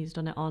Zoltan that he's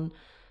done it on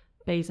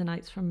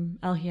basanites from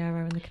El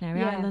Hierro and the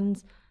Canary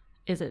Islands.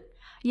 Is it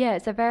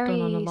it's a very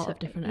done on a lot of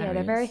different areas?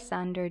 They're very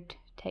standard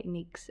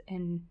techniques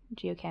in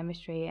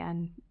geochemistry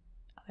and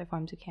other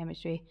forms of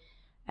chemistry.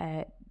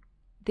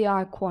 They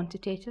are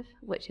quantitative,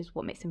 which is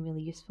what makes them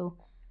really useful,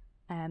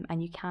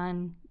 and you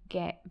can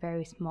get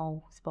very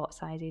small spot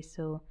sizes.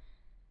 So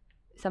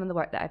some of the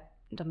work that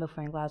I've done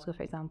before in Glasgow,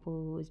 for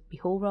example, was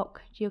whole rock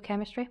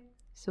geochemistry.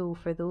 So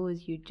for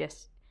those, you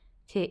just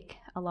take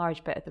a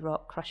large bit of the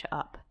rock, crush it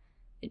up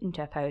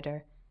into a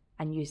powder,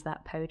 and use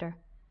that powder.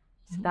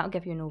 So that'll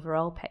give you an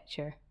overall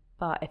picture.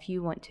 But if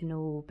you want to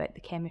know about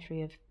the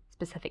chemistry of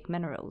specific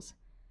minerals,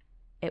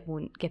 it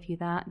won't give you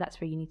that. That's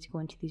where you need to go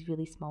into these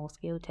really small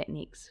scale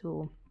techniques.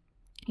 So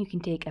you can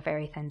take a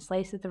very thin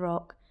slice of the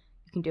rock,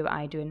 you can do what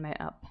I do and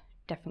mount up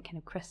different kind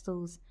of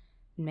crystals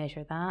and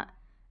measure that.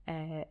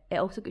 It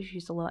also gets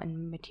used a lot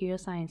in material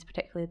science,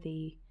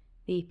 particularly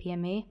the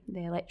APMA,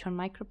 the electron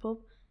microprobe.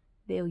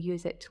 They'll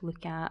use it to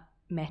look at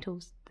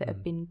metals that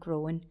have been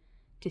grown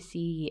to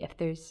see if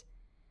there's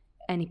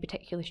any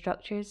particular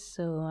structures.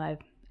 So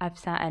I've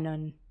sat in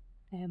on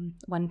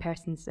one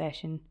person's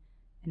session,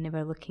 and they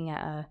were looking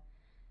at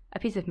a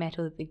piece of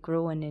metal that they'd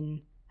grown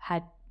and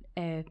had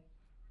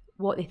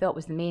what they thought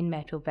was the main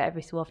metal, but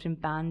every so often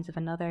bands of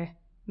another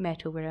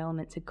metal where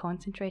elements had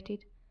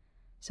concentrated.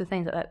 So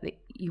things like that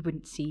you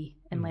wouldn't see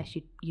unless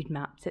you'd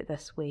mapped it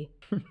this way.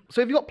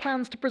 So have you got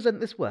plans to present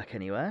this work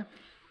anywhere?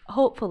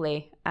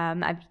 hopefully.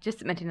 I've just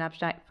submitted an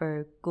abstract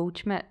for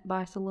Goldschmidt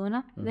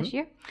Barcelona this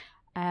year.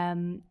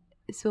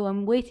 So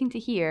I'm waiting to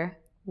hear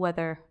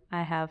whether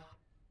I have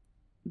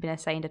been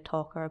assigned a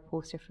talk or a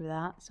poster for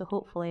that. So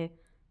hopefully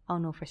I'll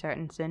know for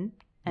certain soon.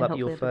 Will that be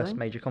your first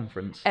major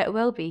conference? It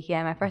will be,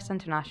 yeah, my first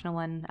international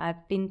one.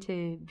 I've been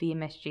to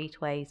VMSG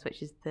twice,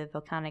 which is the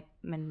Volcanic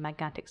and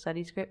Magnetic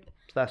Studies Group.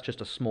 So that's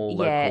just a small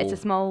local... Yeah, it's a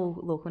small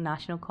local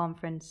national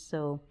conference.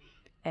 So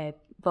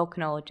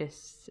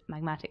volcanologists,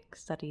 magmatic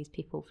studies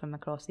people from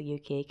across the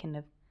UK kind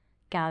of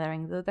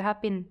gathering. Though there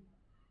have been,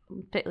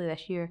 particularly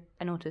this year,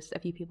 I noticed a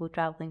few people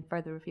travelling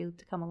further afield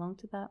to come along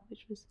to that,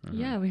 which was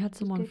Yeah, we had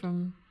someone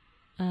from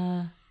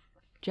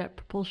Jet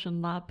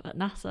Propulsion Lab at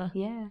NASA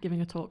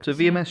giving a talk. To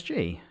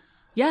VMSG?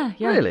 Yeah.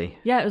 Really?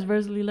 Yeah, it was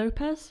Rosalie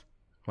Lopez.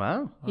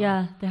 Wow.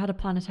 Yeah, they had a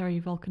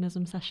planetary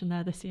volcanism session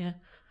there this year.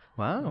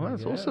 Wow,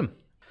 that's awesome.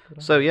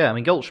 So yeah, I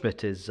mean,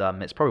 Goldschmidt is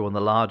it's probably one of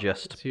the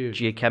largest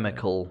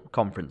geochemical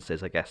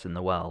conferences, I guess, in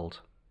the world,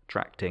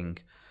 attracting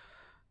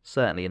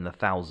certainly in the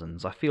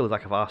thousands. I feel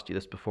like I've asked you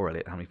this before,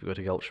 Elliot. How many people go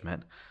to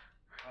Goldschmidt?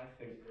 I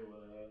think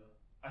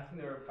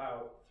there were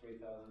about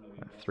 3,000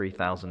 maybe.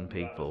 3,000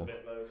 people. A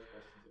bit low,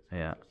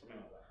 Yeah. something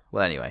like that.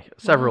 Well, anyway,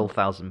 several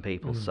thousand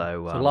people.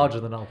 So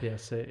larger than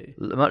LPSC.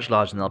 Much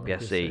larger than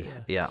LPSC.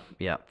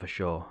 Yeah, for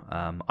sure.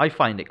 I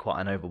find it quite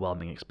an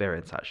overwhelming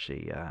experience,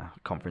 actually.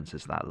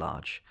 Conferences that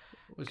large.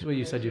 Which is where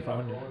you said you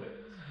found it.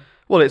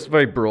 Well, it's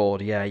very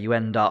broad. Yeah, you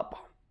end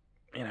up,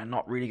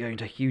 not really going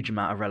to a huge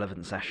amount of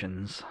relevant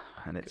sessions,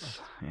 and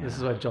it's. Yeah. This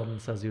is where John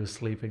says he was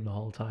sleeping the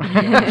whole time.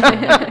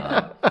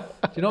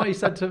 Do you know what he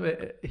said to me?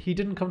 He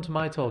didn't come to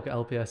my talk at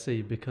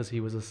LPSC because he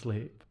was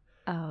asleep.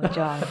 Oh,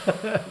 John.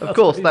 Of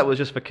course, that was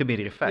just for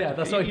comedic effect. Yeah,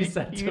 that's what he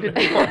said to me. You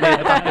didn't put me in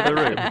the back of the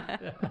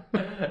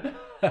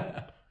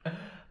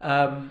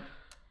room.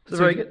 So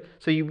very good.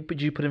 So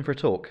did you put in for a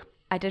talk?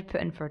 I did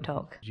put in for a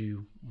talk. Do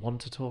you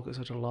want to talk at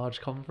such a large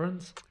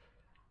conference?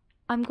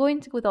 I'm going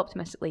to go with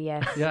optimistically,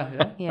 yes.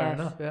 Yeah, yes. Fair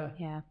enough,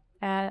 yeah.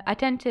 I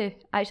tend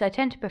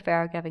to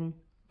prefer giving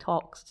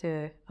talks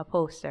to a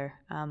poster.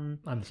 I'm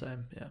the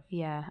same, yeah.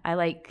 Yeah, I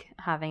like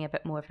having a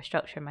bit more of a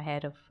structure in my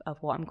head of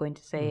what I'm going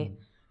to say.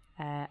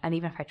 And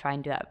even if I try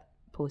and do that at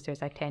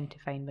posters, I tend to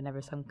find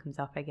whenever something comes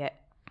up, I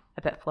get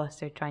a bit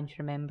flustered trying to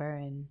remember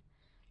and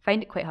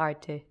find it quite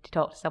hard to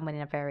talk to someone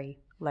in a very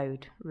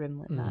loud room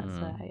like that.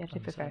 So I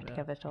actually prefer to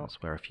give a talk.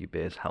 That's where a few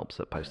beers helps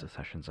at poster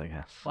sessions, I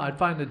guess. Well, I'd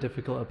find it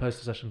difficult at a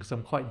poster session because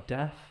I'm quite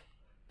deaf.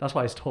 That's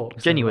why it's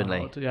talks.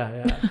 Genuinely?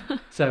 Yeah.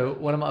 So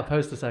when I'm at a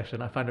poster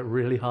session, I find it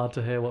really hard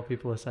to hear what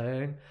people are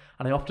saying.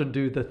 And I often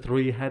do the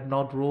 3 head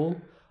nod rule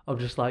of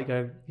just like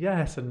going,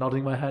 yes, and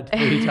nodding my head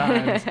 3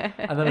 times.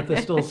 And then if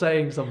they're still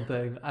saying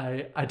something,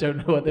 I don't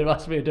know whether they've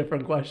asked me a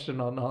different question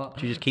or not.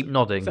 Do you just keep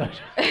nodding? So,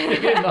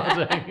 keep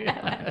nodding.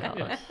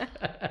 Yeah.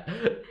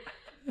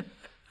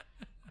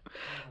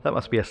 That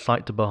must be a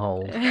sight to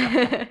behold.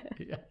 Yeah.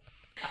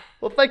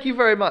 Well, thank you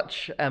very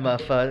much, Emma,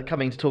 for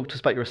coming to talk to us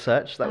about your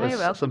research. That was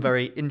welcome. some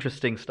very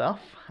interesting stuff.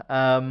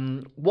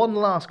 One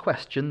last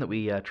question that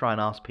we try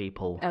and ask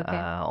people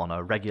on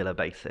a regular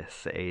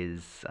basis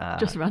is...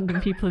 just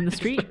random people in the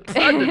street?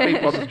 Random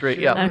people on the street,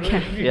 yeah. Okay.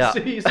 If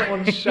you see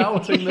someone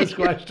shouting this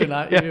question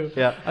at you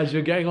as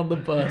you're getting on the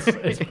bus,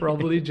 it's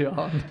probably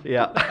John.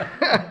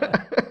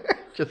 Yeah.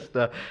 Just,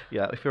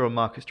 if you're on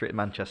Market Street in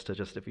Manchester,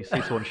 just if you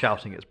see someone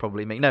shouting, it's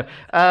probably me. No.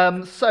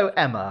 So,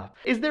 Emma,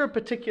 is there a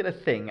particular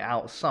thing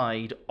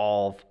outside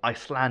of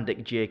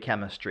Icelandic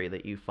geochemistry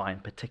that you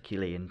find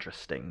particularly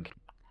interesting?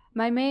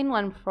 My main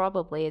one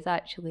probably is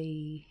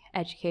actually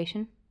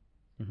education.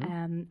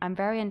 I'm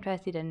very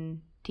interested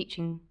in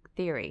teaching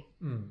theory,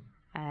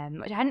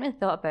 which I hadn't really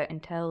thought about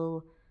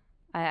until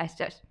I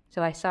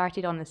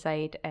started on the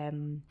side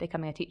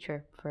becoming a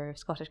teacher for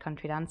Scottish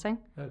country dancing,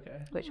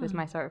 which was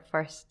my sort of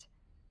first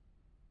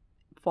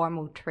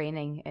formal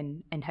training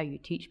in how you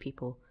teach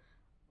people,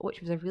 which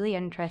was a really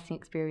interesting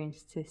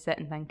experience to sit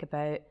and think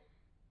about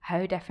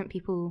how different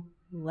people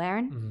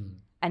learn.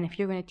 And if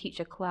you're going to teach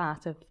a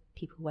class of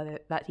people, whether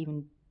that's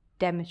even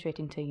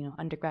demonstrating to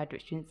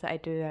undergraduate students that I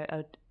do,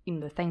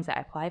 the things that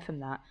I apply from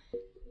that,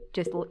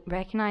 just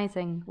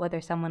recognizing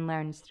whether someone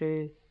learns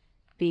through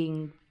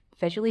being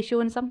visually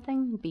shown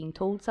something, being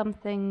told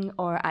something,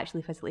 or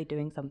actually physically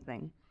doing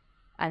something,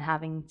 and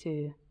having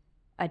to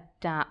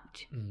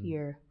adapt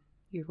your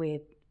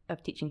way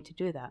of teaching to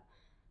do that.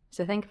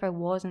 So I think if I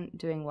wasn't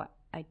doing what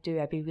I do,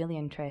 I'd be really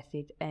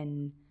interested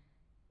in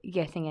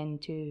getting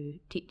into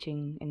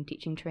teaching and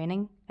teaching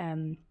training,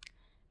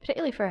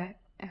 particularly for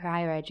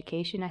higher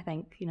education. I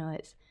think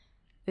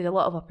there's a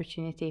lot of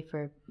opportunity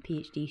for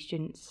PhD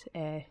students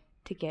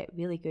to get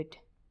really good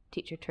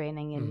teacher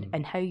training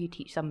and how you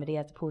teach somebody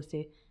as opposed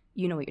to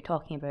what you're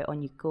talking about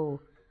on you go.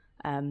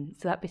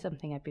 So that'd be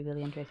something I'd be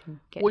really interested in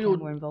getting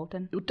more involved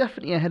in. You're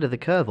definitely ahead of the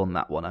curve on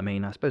that one. I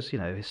mean, I suppose,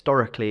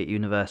 historically at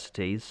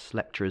universities,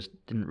 lecturers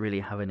didn't really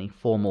have any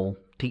formal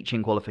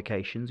teaching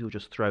qualifications. You were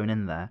just thrown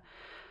in there.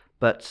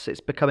 But it's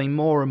becoming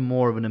more and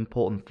more of an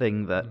important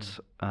thing that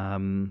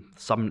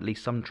at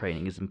least some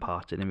training is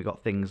imparted. And we've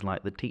got things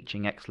like the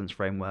Teaching Excellence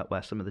Framework,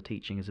 where some of the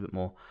teaching is a bit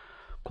more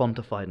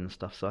quantified and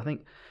stuff. So I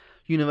think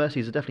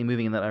universities are definitely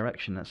moving in that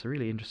direction. That's a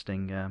really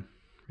interesting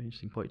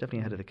point. Definitely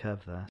ahead of the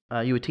curve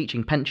there. You were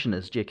teaching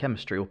pensioners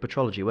geochemistry or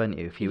petrology, weren't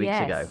you, a few weeks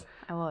ago? Yes,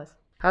 I was.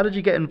 How did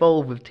you get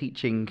involved with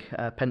teaching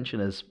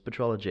pensioners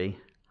petrology?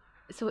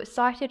 So it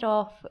started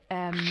off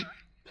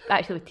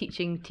actually with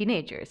teaching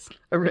teenagers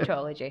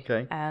petrology.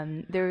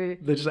 Okay.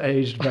 They just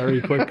aged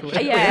very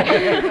quickly.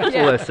 Yeah.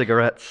 All those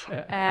cigarettes.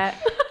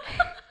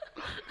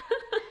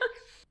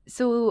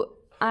 So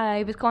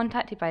I was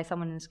contacted by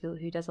someone in the school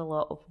who does a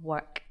lot of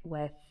work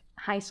with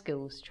high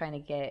schools trying to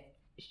get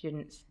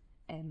students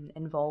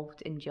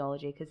involved in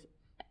geology, because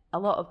a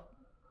lot of,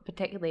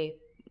 particularly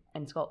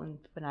in Scotland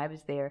when I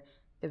was there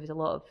was a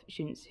lot of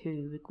students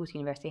who would go to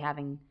university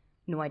having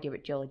no idea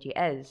what geology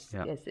is.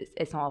 Yeah.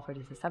 It's not offered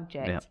as a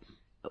subject. Yeah.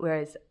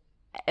 Whereas,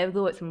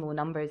 although it's in low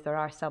numbers, there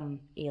are some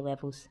A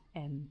levels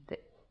that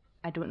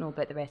I don't know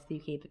about the rest of the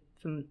UK, but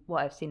from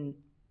what I've seen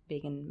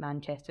being in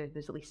Manchester,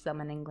 there's at least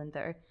some in England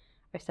that are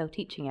still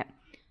teaching it.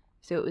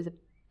 So it was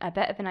a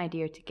bit of an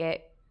idea to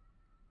get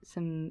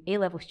some A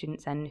level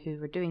students in who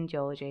were doing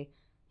geology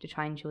to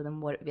try and show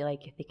them what it would be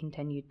like if they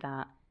continued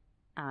that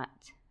at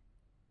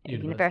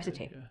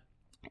university. Yeah.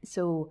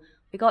 So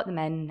we got them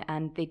in,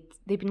 and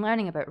they've been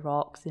learning about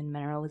rocks and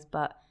minerals,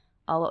 but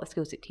a lot of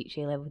schools that teach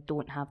A level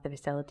don't have the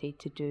facility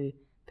to do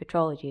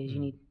petrology, as you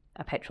need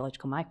a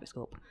petrological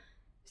microscope.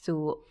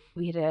 So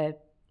we had a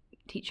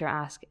teacher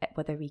ask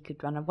whether we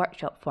could run a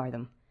workshop for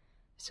them.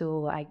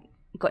 So I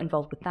got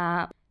involved with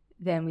that.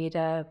 Then we had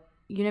a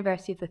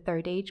University of the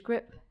Third Age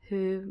group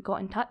who got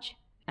in touch,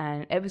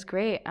 and it was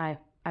great. I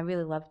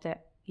really loved it.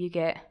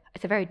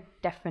 It's a very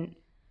different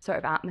sort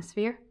of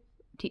atmosphere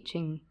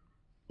teaching,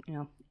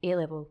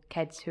 A-level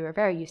kids who are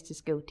very used to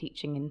school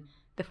teaching and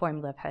the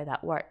formula of how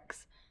that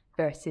works,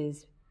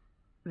 versus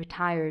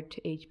retired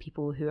age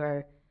people who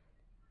are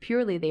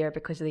purely there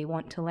because they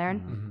want to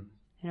learn.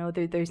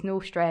 Mm-hmm. There's no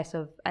stress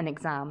of an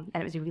exam,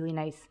 and it was a really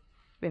nice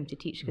room to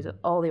teach because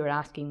all they were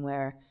asking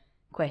were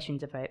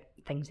questions about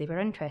things they were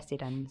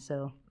interested in.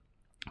 So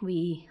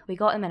we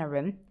got them in a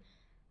room,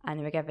 and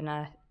they were given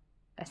a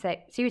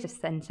series of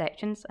thin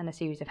sections and a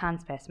series of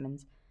hand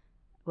specimens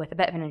with a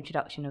bit of an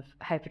introduction of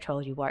how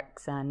petrology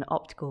works and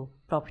optical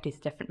properties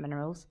of different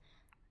minerals,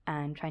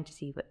 and trying to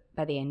see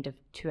by the end of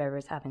 2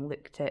 hours, having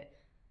looked at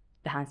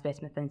the hand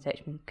specimen thin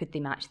section, could they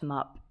match them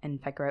up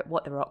and figure out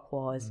what the rock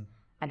was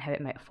and how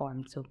it might have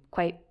formed. So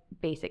quite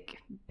basic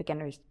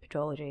beginner's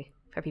petrology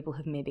for people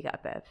who've maybe got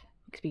a bit of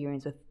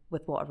experience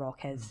with what a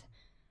rock is.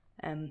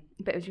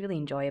 But it was really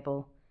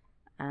enjoyable,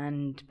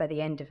 and by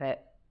the end of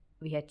it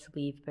we had to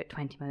leave about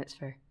 20 minutes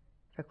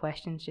for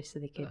questions, just so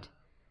they could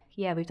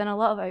we've done a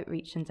lot of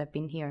outreach since I've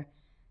been here,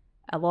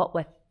 a lot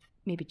with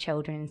maybe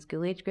children in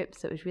school age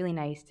groups, so it was really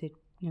nice to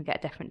get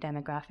a different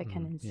demographic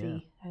in and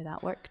see how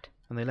that worked.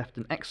 And they left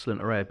an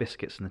excellent array of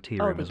biscuits in the tea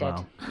room as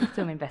well.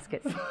 So many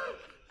biscuits.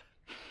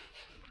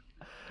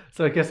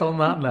 So I guess on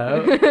that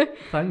note,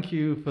 thank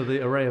you for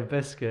the array of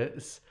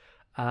biscuits,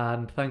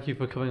 and thank you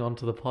for coming on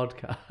to the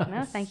podcast.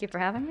 No, thank you for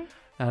having me.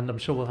 And I'm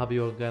sure we'll have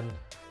you again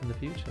in the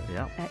future.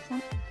 Yeah.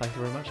 Excellent. Thank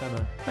you very much,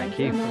 Emma. Thank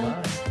you.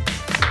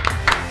 Bye.